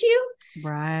character issue?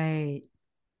 Right.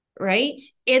 Right.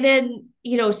 And then,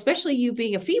 especially you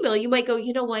being a female, you might go,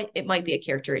 you know what? It might be a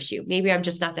character issue. Maybe I'm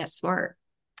just not that smart.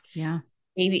 Yeah.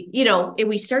 Maybe, and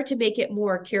we start to make it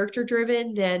more character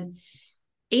driven, then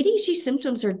ADHD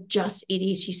symptoms are just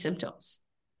ADHD symptoms.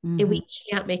 And Mhm. we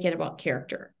can't make it about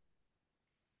character.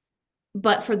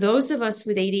 But for those of us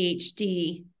with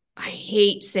ADHD, I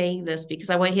hate saying this because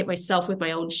I want to hit myself with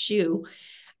my own shoe.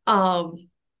 Um,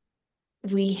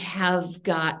 we have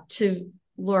got to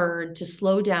learn to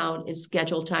slow down and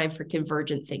schedule time for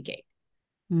convergent thinking.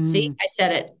 See, Mm. I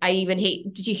said it. I even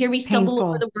hate, did you hear me stumble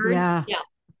over Painful. the words? Yeah. Yeah,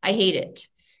 I hate it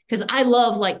because I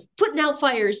love like putting out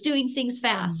fires, doing things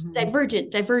fast,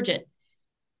 Mhm. divergent.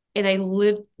 And I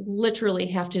literally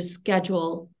have to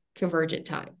schedule convergent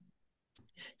time.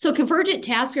 So convergent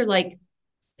tasks are like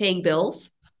paying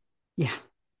bills, Yeah.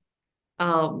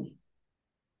 um,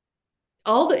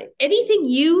 anything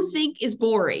you think is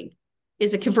boring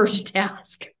is a convergent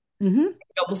task. Mhm.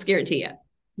 I almost guarantee it,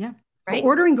 Yeah. Or right?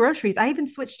 ordering groceries. I even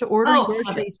switched to ordering Oh, groceries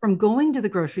heavens. from going to the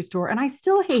grocery store, and I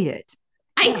still hate it.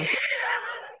 I Yeah.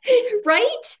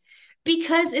 right?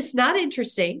 Because it's not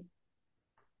interesting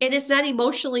and it's not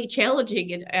emotionally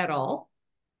challenging at all.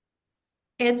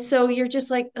 And so you're just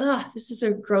like, ugh, this is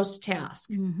a gross task.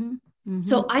 Mm-hmm. Mm-hmm.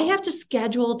 So I have to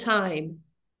schedule time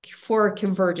for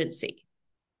convergency.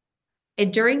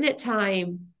 And during that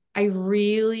time, I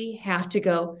really have to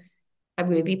go, I'm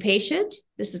going to be patient.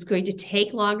 This is going to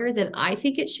take longer than I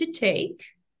think it should take.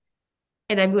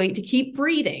 And I'm going to keep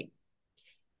breathing.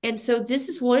 And so this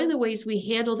is one of the ways we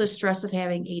handle the stress of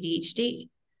having ADHD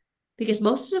because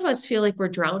most of us feel like we're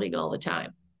drowning all the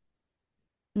time.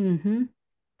 Mm-hmm.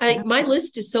 Yeah. My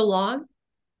list is so long,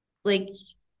 like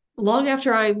long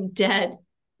after I'm dead,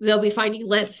 they'll be finding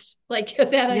lists like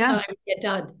that I Yeah. thought I would get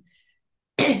done.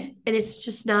 And it's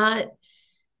just not,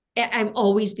 I'm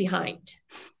always behind.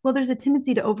 Well, there's a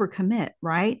tendency to overcommit,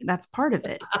 right? That's part of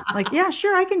it. Like, yeah,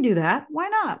 sure, I can do that. Why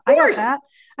not? Of I got course. that.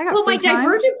 I got Well, my free time.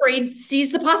 divergent brain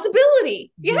sees the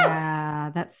possibility. Yes.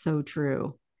 Yeah, that's so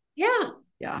true. Yeah.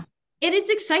 Yeah. It is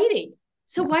exciting.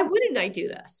 So Yeah. why wouldn't I do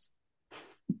this?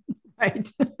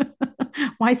 Right.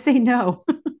 Why say no?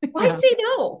 Why Yeah. say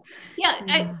no? Yeah.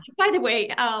 Yeah. By the way,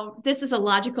 this is a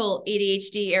logical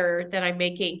ADHD error that I'm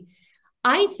making.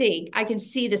 I think I can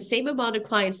see the same amount of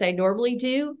clients I normally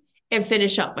do and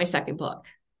finish up my second book.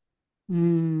 See,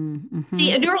 Mm-hmm.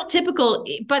 a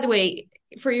neurotypical, by the way,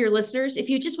 for your listeners, if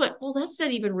you just went, well, that's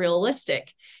not even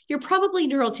realistic, you're probably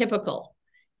neurotypical.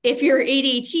 If you're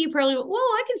ADHD, you probably, well,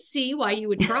 I can see why you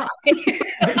would try.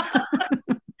 Right.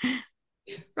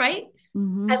 Right? I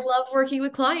Mm-hmm. love working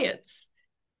with clients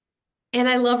and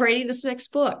I love writing this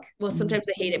next book. Well, sometimes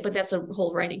I hate it, but that's a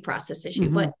whole writing process issue.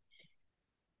 Mm-hmm.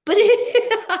 But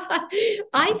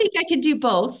I think I can do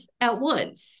both at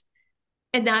once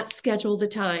and not schedule the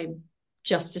time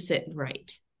just to sit and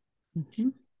write. Mm-hmm.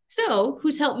 So,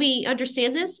 who's helped me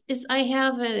understand this is I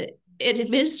have an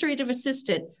administrative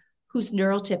assistant who's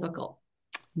neurotypical.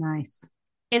 Nice.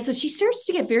 And so she starts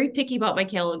to get very picky about my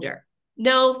calendar.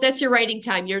 No, that's your writing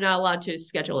time. You're not allowed to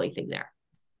schedule anything there.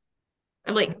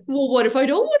 I'm like, well, what if I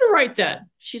don't want to write then?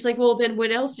 She's like, well, then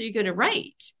when else are you going to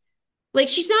write? Like,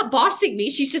 she's not bossing me.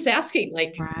 She's just asking,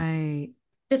 like, Right.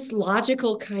 this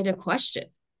logical kind of question.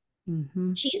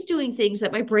 Mm-hmm. She's doing things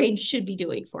that my brain should be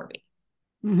doing for me.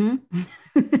 Mm-hmm.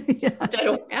 Yeah. I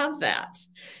don't have that.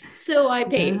 So I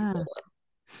pay Yeah.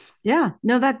 Yeah,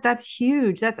 no, that's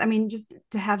huge. That's, I mean, just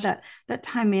to have that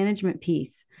time management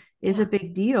piece is a yeah.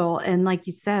 big deal. And like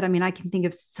you said, I mean, I can think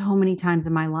of so many times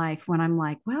in my life when I'm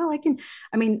like, well,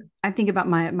 I mean, I think about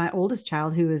my oldest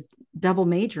child who is double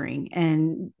majoring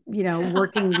and,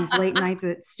 working these late nights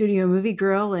at Studio Movie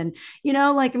Grill. And,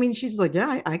 like, I mean, she's like,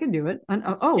 yeah, I can do it. And,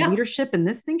 oh, Yeah. leadership and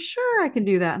this thing. Sure, I can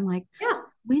do that. I'm like, Yeah.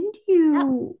 when do Yeah.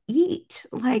 you eat?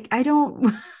 Like, I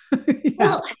don't, yeah.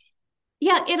 Well,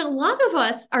 yeah. And a lot of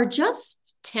us are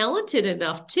just talented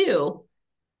enough too,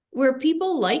 where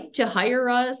people like to hire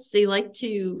us. They like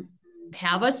to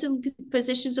have us in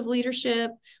positions of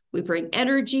leadership. We bring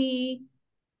energy.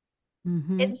 And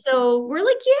Mm-hmm. so we're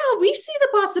like, yeah, we see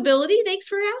the possibility. Thanks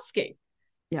for asking.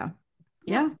 Yeah.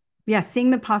 Yeah. Yeah. Yeah.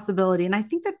 Seeing the possibility. And I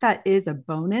think that is a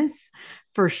bonus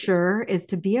for sure, is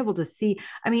to be able to see.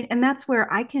 I mean, and that's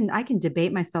where I can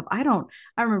debate myself. I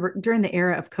remember during the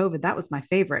era of COVID, that was my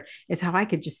favorite, is how I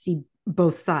could just see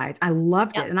both sides. I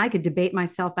loved Yeah. it. And I could debate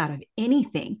myself out of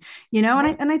anything,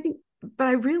 Right. and I think, but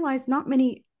I realized not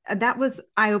many, that was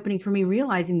eye opening for me,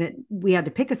 realizing that we had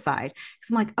to pick a side. Because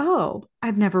I'm like, oh,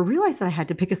 I've never realized that I had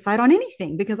to pick a side on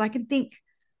anything because I can think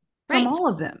from Right. all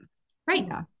of them. Right.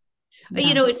 Yeah. You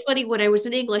Yeah. know, it's funny when I was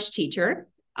an English teacher,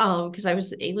 because I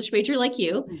was an English major like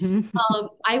you, Mm-hmm.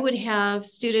 I would have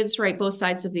students write both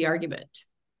sides of the argument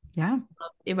Yeah.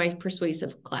 in my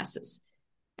persuasive classes.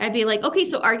 I'd be like, okay,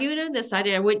 so argue it on this side,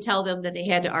 and I wouldn't tell them that they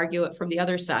had to argue it from the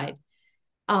other side.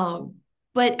 Um,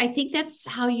 but I think that's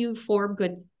how you form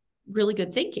good, really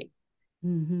good thinking.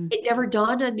 Mm-hmm. It never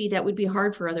dawned on me that would be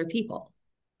hard for other people.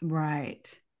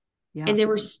 Right. Yeah. And there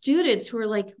were students who were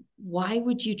like, why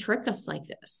would you trick us like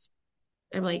this?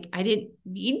 I'm like, I didn't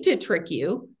mean to trick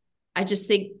you. I just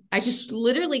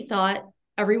literally thought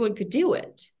everyone could do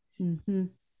it. Mm-hmm.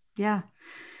 Yeah.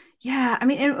 Yeah. I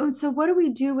mean, and so what do we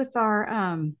do with our,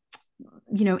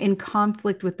 in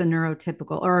conflict with the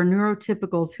neurotypical, or our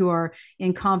neurotypicals who are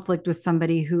in conflict with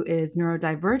somebody who is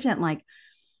neurodivergent? Like,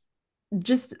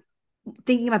 just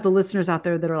thinking about the listeners out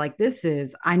there that are like,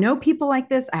 I know people like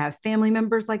this. I have family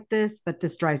members like this, but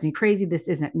this drives me crazy. This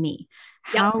isn't me.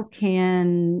 Yep. How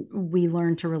can we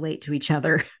learn to relate to each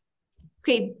other?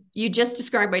 Okay. You just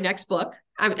described my next book.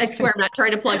 I Okay. swear I'm not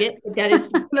trying to plug it, but that is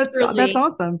That's literally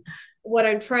awesome. what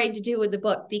I'm trying to do in the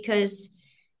book. Because,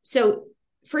 so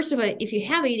first of all, if you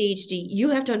have ADHD,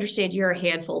 you have to understand you're a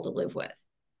handful to live with.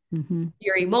 Mm-hmm.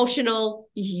 You're emotional.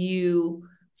 You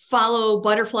follow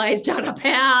butterflies down a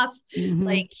path. Mm-hmm.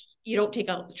 Like, you don't take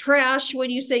out the trash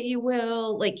when you say you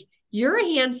will. Like, you're a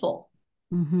handful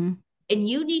Mm-hmm. and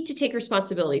you need to take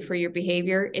responsibility for your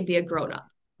behavior and be a grown up,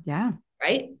 Yeah.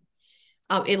 right?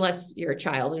 Unless you're a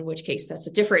child, in which case that's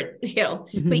a different, but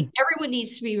Mm-hmm. everyone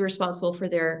needs to be responsible for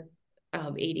their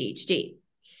ADHD.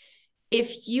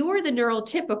 If you are the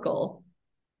neurotypical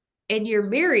and you're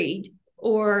married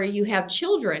or you have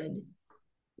children,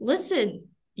 listen,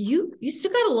 you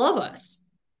still got to love us.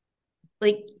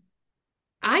 Like,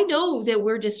 I know that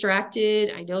we're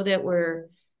distracted. I know that we're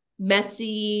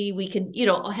messy. We can,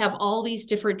 have all these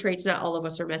different traits. Not all of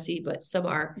us are messy, but some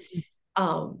are.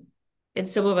 Um, and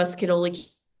some of us can only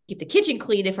keep the kitchen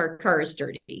clean if our car is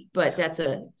dirty, but that's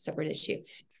a separate issue.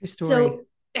 True story.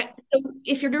 So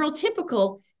if you're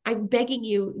neurotypical, I'm begging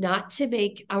you not to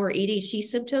make our ADHD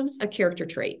symptoms a character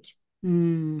trait.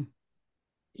 Mm.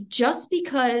 Just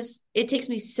because it takes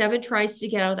me 7 tries to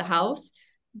get out of the house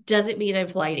doesn't mean I'm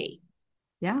flighty.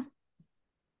 Yeah.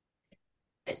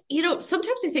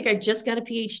 Sometimes I think I just got a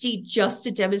PhD just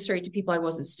to demonstrate to people I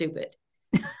wasn't stupid,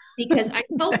 because I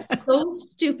felt Yes. so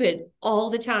stupid all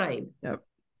the time Yep. Mm-hmm.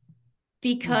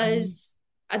 because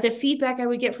the feedback I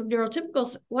would get from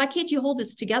neurotypicals, why can't you hold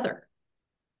this together?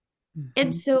 And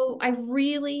Mm-hmm. so I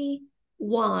really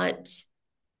want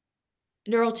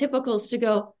neurotypicals to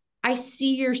go, I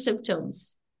see your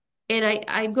symptoms and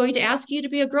I'm going to ask you to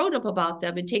be a grown-up about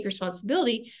them and take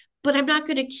responsibility, but I'm not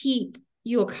going to keep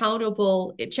you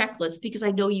accountable at checklists because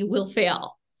I know you will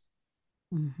fail.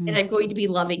 Mm-hmm. And I'm going to be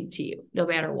loving to you no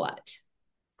matter what.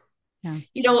 Yeah.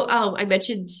 I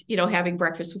mentioned, having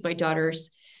breakfast with my daughters.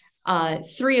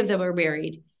 Three of them are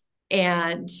married,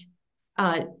 and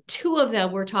two of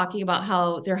them were talking about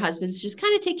how their husbands just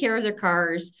kind of take care of their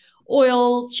cars,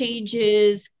 oil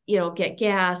changes, get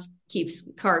gas, keeps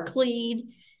the car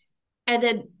clean. And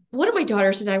then one of my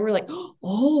daughters and I were like,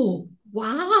 oh,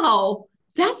 wow,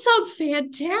 that sounds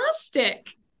fantastic.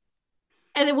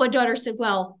 And then one daughter said,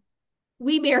 well,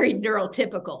 we married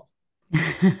neurotypical.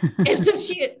 And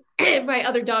so my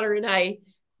other daughter and I,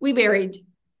 we married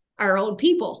our own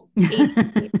people,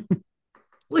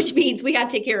 which means we got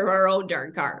to take care of our own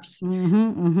darn cars.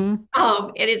 Mm-hmm, mm-hmm.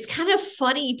 And it's kind of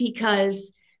funny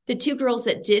because the two girls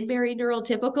that did marry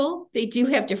neurotypical, they do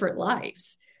have different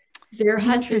lives. Their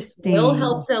husbands will Interesting.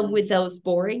 help them with those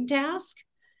boring tasks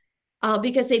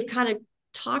because they've kind of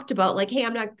talked about like, hey,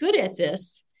 I'm not good at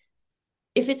this.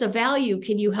 If it's a value,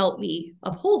 can you help me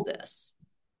uphold this?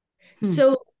 Hmm.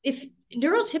 So if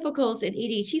neurotypicals and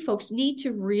ADHD folks need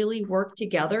to really work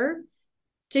together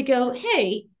to go,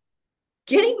 hey,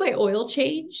 getting my oil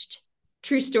changed.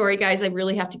 True story, guys. I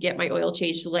really have to get my oil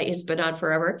changed. The light has been on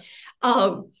forever.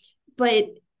 But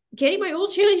getting my oil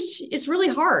changed is really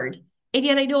hard. And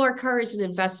yet I know our car is an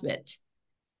investment.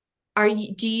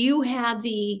 Do you have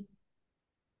the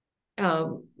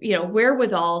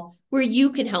wherewithal where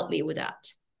you can help me with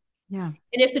that? Yeah.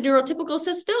 And if the neurotypical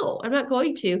says no, I'm not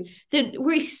going to, then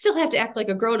we still have to act like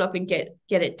a grown-up and get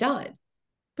it done.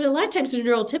 But a lot of times the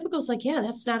neurotypical is like, yeah,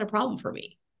 that's not a problem for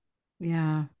me.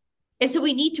 Yeah. And so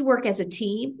we need to work as a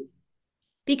team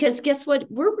because guess what?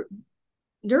 We're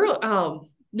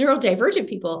neurodivergent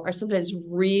people are sometimes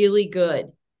really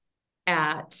good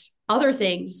at other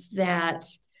things that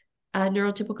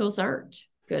neurotypicals aren't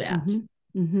good at.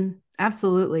 Mm-hmm. Mm-hmm.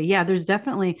 Absolutely. Yeah, there's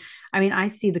definitely, I mean, I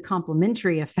see the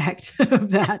complementary effect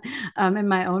of that in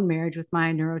my own marriage with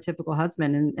my neurotypical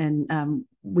husband. And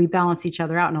we balance each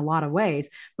other out in a lot of ways.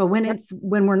 But when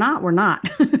we're not, we're not.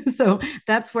 So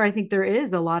that's where I think there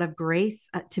is a lot of grace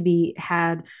to be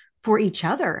had for each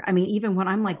other. I mean, even when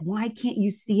I'm like, why can't you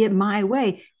see it my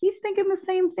way? He's thinking the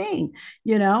same thing,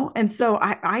 And so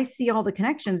I see all the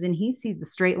connections and he sees the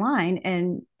straight line,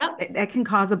 and Yep. that can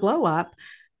cause a blow up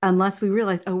unless we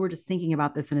realize, oh, we're just thinking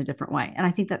about this in a different way. And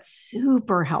I think that's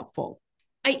super helpful.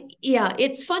 Yeah,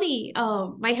 it's funny.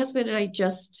 My husband and I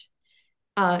just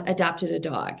adopted a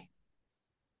dog,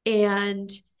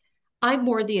 and I'm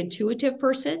more the intuitive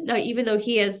person. Now, even though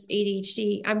he has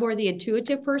ADHD, I'm more the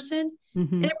intuitive person,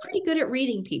 Mm-hmm. and I'm pretty good at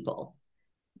reading people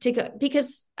to go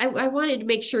because I wanted to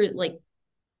make sure, like,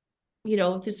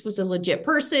 this was a legit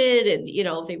person, and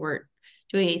they weren't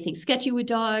doing anything sketchy with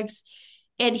dogs.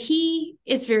 And he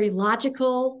is very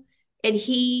logical, and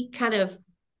he kind of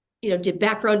did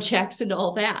background checks and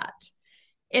all that.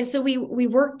 And so we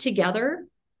worked together.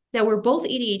 Now we're both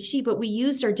ADHD, but we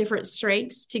used our different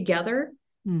strengths together,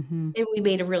 Mm-hmm. and we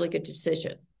made a really good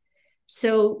decision.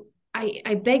 So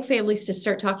I beg families to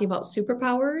start talking about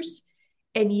superpowers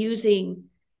and using,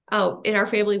 in our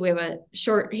family, we have a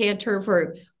shorthand term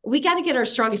for, we got to get our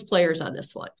strongest players on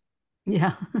this one.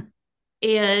 Yeah.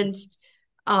 And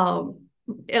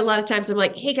a lot of times I'm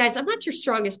like, hey guys, I'm not your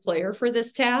strongest player for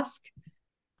this task.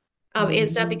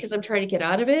 It's not Mm-hmm. because I'm trying to get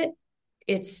out of it.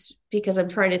 It's because I'm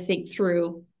trying to think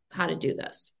through how to do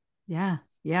this. Yeah.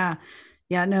 Yeah.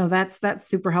 Yeah. No, that's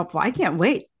super helpful. I can't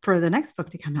wait for the next book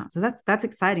to come out. So that's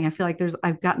exciting. I feel like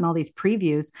I've gotten all these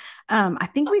previews. I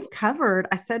think we've covered,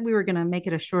 I said we were going to make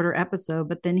it a shorter episode,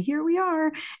 but then here we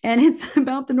are and it's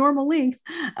about the normal length.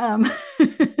 Um,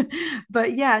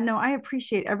 but yeah, no, I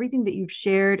appreciate everything that you've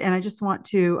shared. And I just want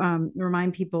to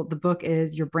remind people the book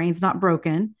is Your Brain's Not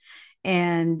Broken,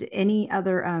 and any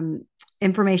other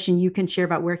information you can share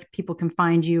about where people can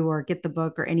find you or get the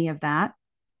book or any of that.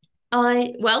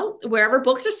 Well, wherever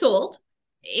books are sold.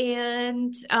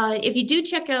 And if you do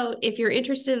check out, if you're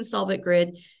interested in Solvent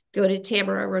Grid, go to Yes.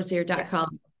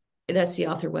 tamararosier.com. That's the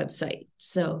author website.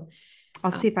 So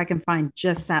I'll uh, see if I can find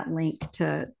just that link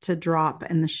to drop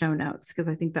in the show notes, because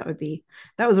I think that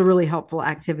was a really helpful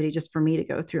activity just for me to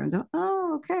go through and go,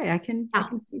 oh, okay, I yeah, can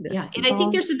see this. yeah. This And is I think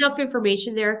all. there's enough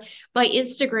information there. My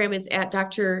Instagram is at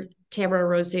Dr. Tamara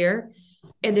Rosier.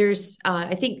 And there's,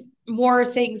 I think, more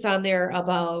things on there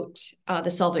about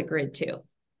the Solvent Grid too.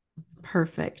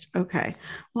 Perfect. Okay.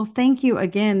 Well, thank you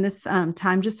again. This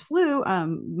time just flew.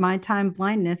 My time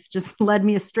blindness just led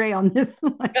me astray on this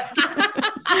one.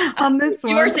 On this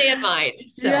one. Yours and mine.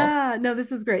 So yeah, no,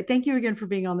 this is great. Thank you again for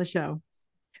being on the show.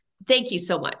 thank you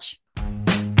so much.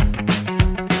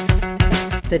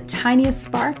 The tiniest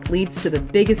spark leads to the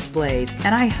biggest blaze,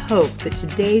 and I hope that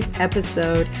today's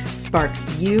episode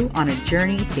sparks you on a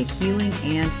journey to healing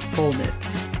and wholeness.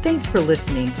 Thanks for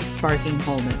listening to Sparking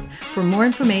Wholeness. For more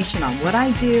information on what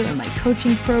I do and my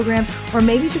coaching programs, or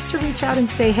maybe just to reach out and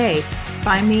say, hey,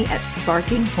 find me at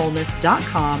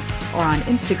sparkingwholeness.com or on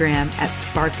Instagram at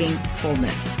sparkingwholeness.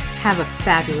 Have a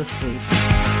fabulous week.